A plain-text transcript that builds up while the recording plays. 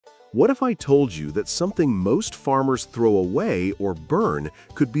What if I told you that something most farmers throw away or burn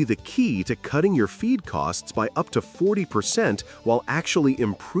could be the key to cutting your feed costs by up to 40% while actually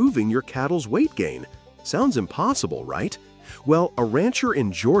improving your cattle's weight gain? Sounds impossible, right? Well, a rancher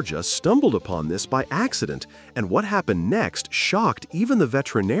in Georgia stumbled upon this by accident, and what happened next shocked even the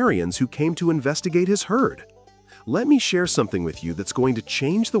veterinarians who came to investigate his herd. Let me share something with you that's going to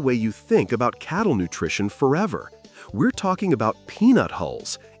change the way you think about cattle nutrition forever. We're talking about peanut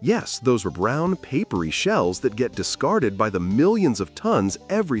hulls. Yes, those brown, papery shells that get discarded by the millions of tons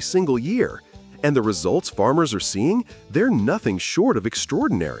every single year. And the results farmers are seeing? They're nothing short of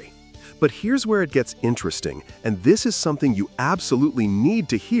extraordinary. But here's where it gets interesting, and this is something you absolutely need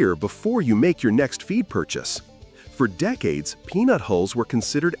to hear before you make your next feed purchase. For decades, peanut hulls were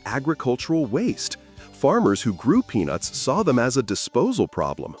considered agricultural waste. Farmers who grew peanuts saw them as a disposal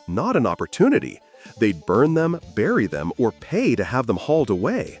problem, not an opportunity. They'd burn them, bury them, or pay to have them hauled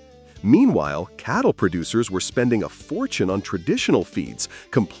away. Meanwhile, cattle producers were spending a fortune on traditional feeds,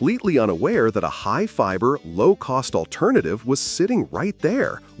 completely unaware that a high-fiber, low-cost alternative was sitting right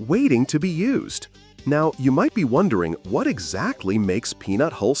there, waiting to be used. Now, you might be wondering what exactly makes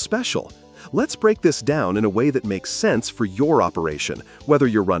peanut hull special. Let's break this down in a way that makes sense for your operation, whether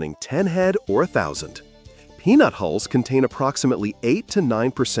you're running 10 head or 1,000. Peanut hulls contain approximately 8 to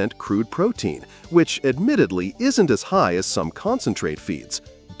 9% crude protein, which admittedly isn't as high as some concentrate feeds.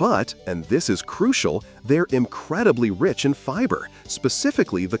 But, and this is crucial, they're incredibly rich in fiber,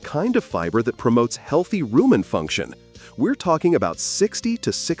 specifically the kind of fiber that promotes healthy rumen function. We're talking about 60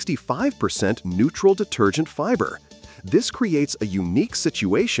 to 65% neutral detergent fiber. This creates a unique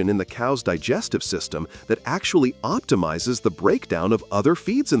situation in the cow's digestive system that actually optimizes the breakdown of other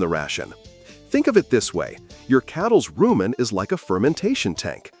feeds in the ration. Think of it this way: your cattle's rumen is like a fermentation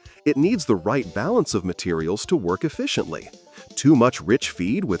tank. It needs the right balance of materials to work efficiently. Too much rich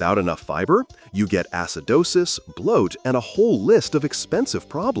feed without enough fiber, you get acidosis, bloat, and a whole list of expensive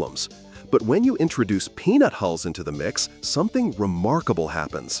problems. But when you introduce peanut hulls into the mix, something remarkable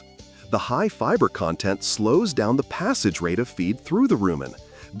happens. The high fiber content slows down the passage rate of feed through the rumen.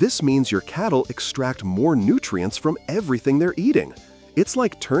 This means your cattle extract more nutrients from everything they're eating. It's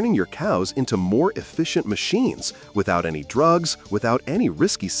like turning your cows into more efficient machines, without any drugs, without any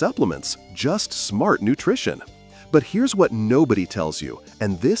risky supplements, just smart nutrition. But here's what nobody tells you,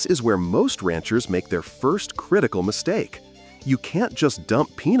 and this is where most ranchers make their first critical mistake. You can't just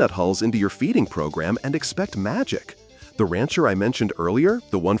dump peanut hulls into your feeding program and expect magic. The rancher I mentioned earlier,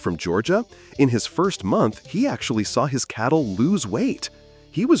 the one from Georgia, in his first month, he actually saw his cattle lose weight.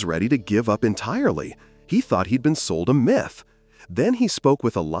 He was ready to give up entirely. He thought he'd been sold a myth. Then he spoke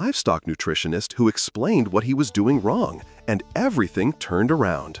with a livestock nutritionist who explained what he was doing wrong, and everything turned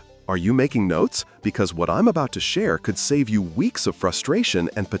around. Are you making notes? Because what I'm about to share could save you weeks of frustration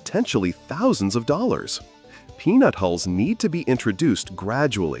and potentially thousands of dollars. Peanut hulls need to be introduced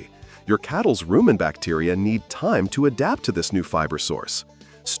gradually. Your cattle's rumen bacteria need time to adapt to this new fiber source.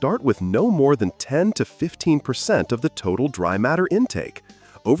 Start with no more than 10 to 15% of the total dry matter intake.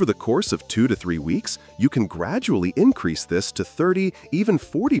 Over the course of 2 to 3 weeks, you can gradually increase this to 30, even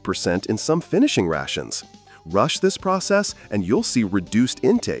 40% in some finishing rations. Rush this process and you'll see reduced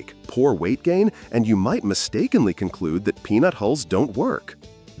intake, poor weight gain, and you might mistakenly conclude that peanut hulls don't work.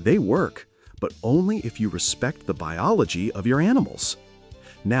 They work, but only if you respect the biology of your animals.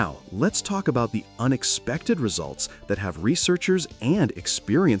 Now, let's talk about the unexpected results that have researchers and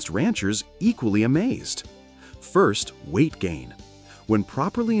experienced ranchers equally amazed. First, weight gain. When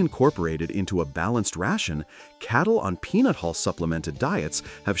properly incorporated into a balanced ration, cattle on peanut hull supplemented diets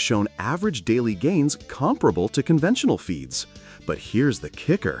have shown average daily gains comparable to conventional feeds. But here's the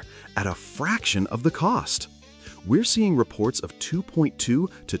kicker: at a fraction of the cost. We're seeing reports of 2.2 to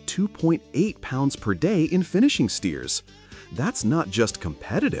 2.8 pounds per day in finishing steers. That's not just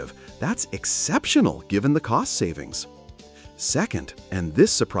competitive, that's exceptional given the cost savings. Second, and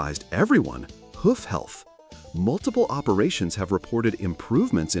this surprised everyone, hoof health. Multiple operations have reported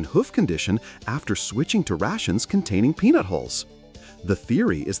improvements in hoof condition after switching to rations containing peanut hulls. The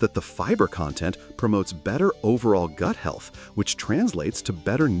theory is that the fiber content promotes better overall gut health, which translates to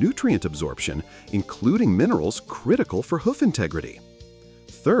better nutrient absorption, including minerals critical for hoof integrity.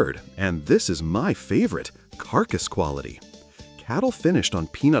 Third, and this is my favorite, carcass quality. Cattle finished on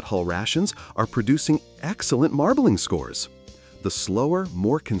peanut hull rations are producing excellent marbling scores. The slower,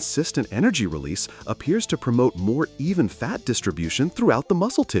 more consistent energy release appears to promote more even fat distribution throughout the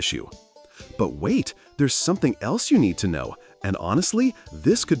muscle tissue. But wait, there's something else you need to know, and honestly,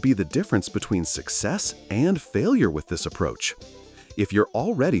 this could be the difference between success and failure with this approach. If you're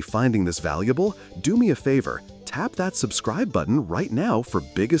already finding this valuable, do me a favor, tap that subscribe button right now for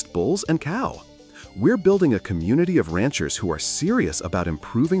Biggest Bulls and Cow. We're building a community of ranchers who are serious about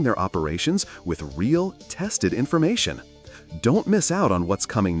improving their operations with real, tested information. Don't miss out on what's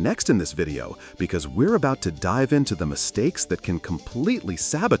coming next in this video, because we're about to dive into the mistakes that can completely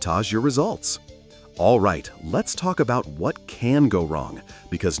sabotage your results. All right, let's talk about what can go wrong,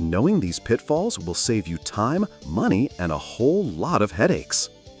 because knowing these pitfalls will save you time, money, and a whole lot of headaches.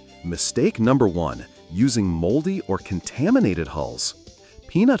 Mistake number 1, using moldy or contaminated hulls.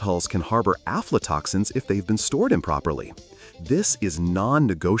 Peanut hulls can harbor aflatoxins if they've been stored improperly. This is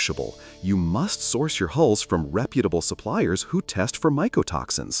non-negotiable. You must source your hulls from reputable suppliers who test for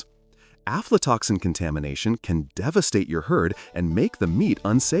mycotoxins. Aflatoxin contamination can devastate your herd and make the meat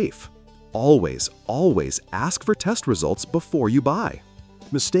unsafe. Always ask for test results before you buy.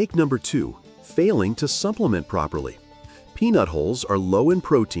 Mistake number 2, failing to supplement properly. Peanut hulls are low in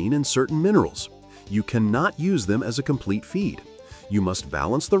protein and certain minerals. You cannot use them as a complete feed. You must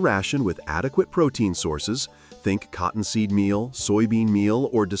balance the ration with adequate protein sources, think cottonseed meal, soybean meal,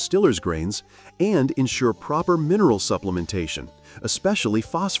 or distiller's grains, and ensure proper mineral supplementation, especially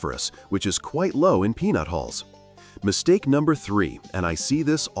phosphorus, which is quite low in peanut hulls. Mistake number 3, and I see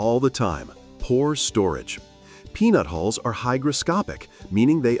this all the time, poor storage. Peanut hulls are hygroscopic,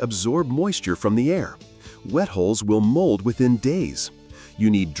 meaning they absorb moisture from the air. Wet hulls will mold within days. You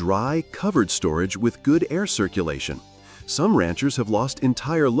need dry, covered storage with good air circulation. Some ranchers have lost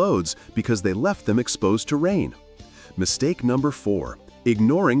entire loads because they left them exposed to rain. Mistake number 4,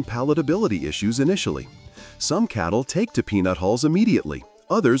 ignoring palatability issues initially. Some cattle take to peanut hulls immediately,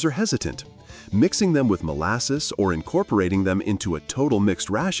 others are hesitant. Mixing them with molasses or incorporating them into a total mixed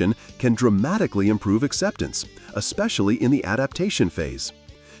ration can dramatically improve acceptance, especially in the adaptation phase.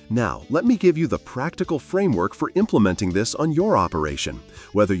 Now, let me give you the practical framework for implementing this on your operation,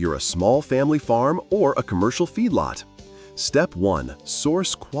 whether you're a small family farm or a commercial feedlot. Step 1.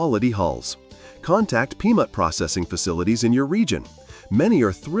 Source quality hulls. Contact peanut processing facilities in your region. Many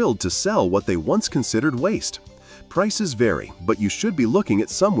are thrilled to sell what they once considered waste. Prices vary, but you should be looking at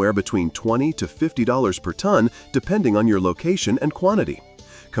somewhere between $20 to $50 per ton depending on your location and quantity.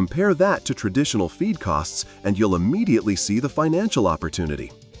 Compare that to traditional feed costs and you'll immediately see the financial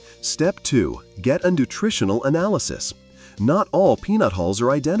opportunity. Step 2. Get a nutritional analysis. Not all peanut hulls are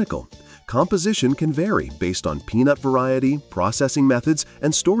identical. Composition can vary based on peanut variety, processing methods,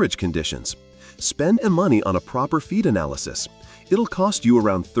 and storage conditions. Spend money on a proper feed analysis. It'll cost you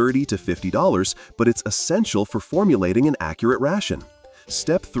around $30 to $50, but it's essential for formulating an accurate ration.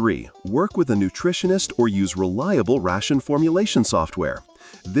 Step 3. Work with a nutritionist or use reliable ration formulation software.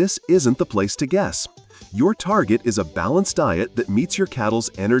 This isn't the place to guess. Your target is a balanced diet that meets your cattle's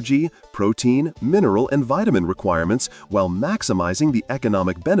energy, protein, mineral, and vitamin requirements while maximizing the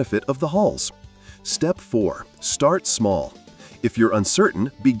economic benefit of the hulls. Step 4. Start small. If you're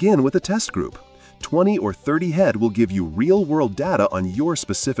uncertain, begin with a test group. 20 or 30 head will give you real-world data on your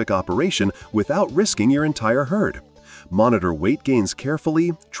specific operation without risking your entire herd. Monitor weight gains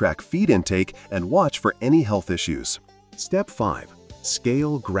carefully, track feed intake, and watch for any health issues. Step 5.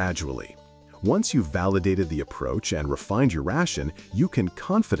 Scale gradually. Once you've validated the approach and refined your ration, you can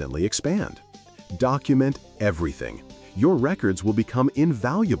confidently expand. Document everything. Your records will become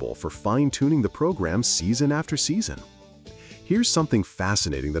invaluable for fine-tuning the program season after season. Here's something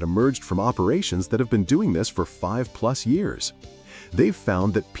fascinating that emerged from operations that have been doing this for 5+ years. They've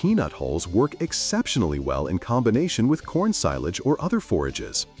found that peanut hulls work exceptionally well in combination with corn silage or other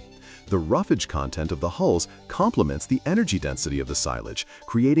forages. The roughage content of the hulls complements the energy density of the silage,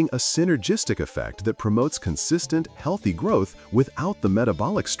 creating a synergistic effect that promotes consistent, healthy growth without the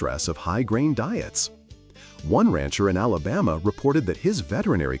metabolic stress of high-grain diets. One rancher in Alabama reported that his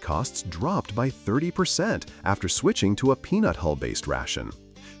veterinary costs dropped by 30% after switching to a peanut hull-based ration.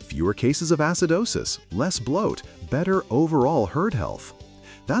 Fewer cases of acidosis, less bloat, better overall herd health.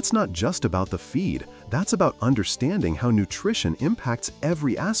 That's not just about the feed, that's about understanding how nutrition impacts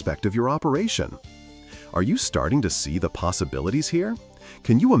every aspect of your operation. Are you starting to see the possibilities here?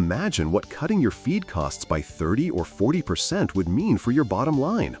 Can you imagine what cutting your feed costs by 30 or 40% would mean for your bottom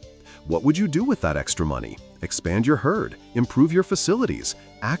line? What would you do with that extra money? Expand your herd, improve your facilities,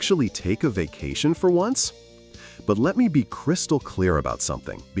 actually take a vacation for once? But let me be crystal clear about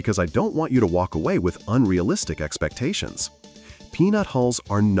something, because I don't want you to walk away with unrealistic expectations. Peanut hulls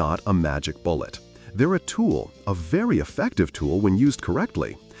are not a magic bullet. They're a tool, a very effective tool when used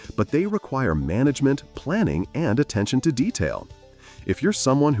correctly, but they require management, planning, and attention to detail. If you're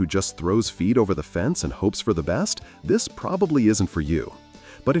someone who just throws feed over the fence and hopes for the best, this probably isn't for you.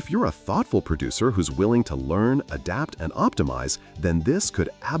 But if you're a thoughtful producer who's willing to learn, adapt, and optimize, then this could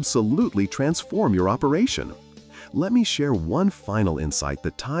absolutely transform your operation. let me share one final insight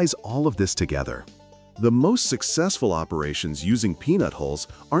that ties all of this together. The most successful operations using peanut hulls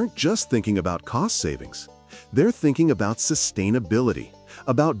aren't just thinking about cost savings. They're thinking about sustainability,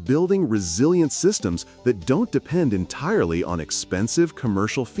 about building resilient systems that don't depend entirely on expensive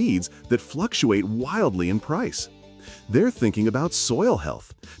commercial feeds that fluctuate wildly in price. They're thinking about soil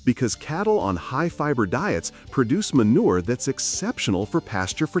health, because cattle on high-fiber diets produce manure that's exceptional for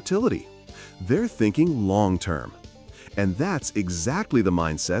pasture fertility. They're thinking long-term. And that's exactly the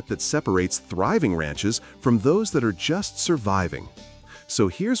mindset that separates thriving ranches from those that are just surviving. So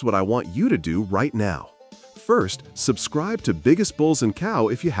here's what I want you to do right now. First, subscribe to Biggest Bulls and Cow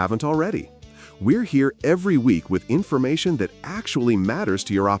if you haven't already. We're here every week with information that actually matters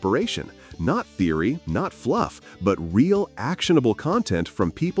to your operation. Not theory, not fluff, but real, actionable content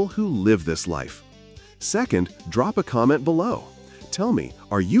from people who live this life. Second, drop a comment below. Tell me,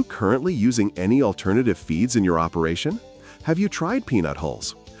 are you currently using any alternative feeds in your operation? Have you tried peanut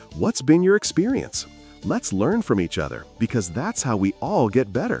hulls? What's been your experience? Let's learn from each other, because that's how we all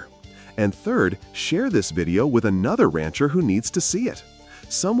get better. And third, share this video with another rancher who needs to see it.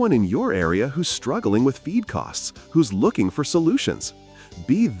 Someone in your area who's struggling with feed costs, who's looking for solutions.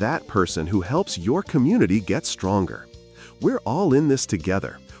 Be that person who helps your community get stronger. We're all in this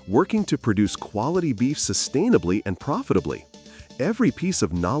together, working to produce quality beef sustainably and profitably. Every piece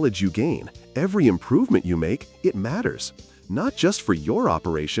of knowledge you gain, every improvement you make, it matters. Not just for your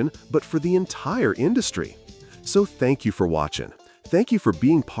operation, but for the entire industry. So thank you for watching. Thank you for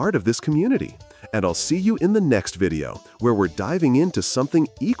being part of this community. And I'll see you in the next video, where we're diving into something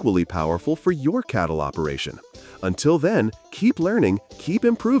equally powerful for your cattle operation. Until then, keep learning, keep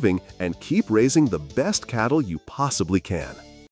improving, and keep raising the best cattle you possibly can.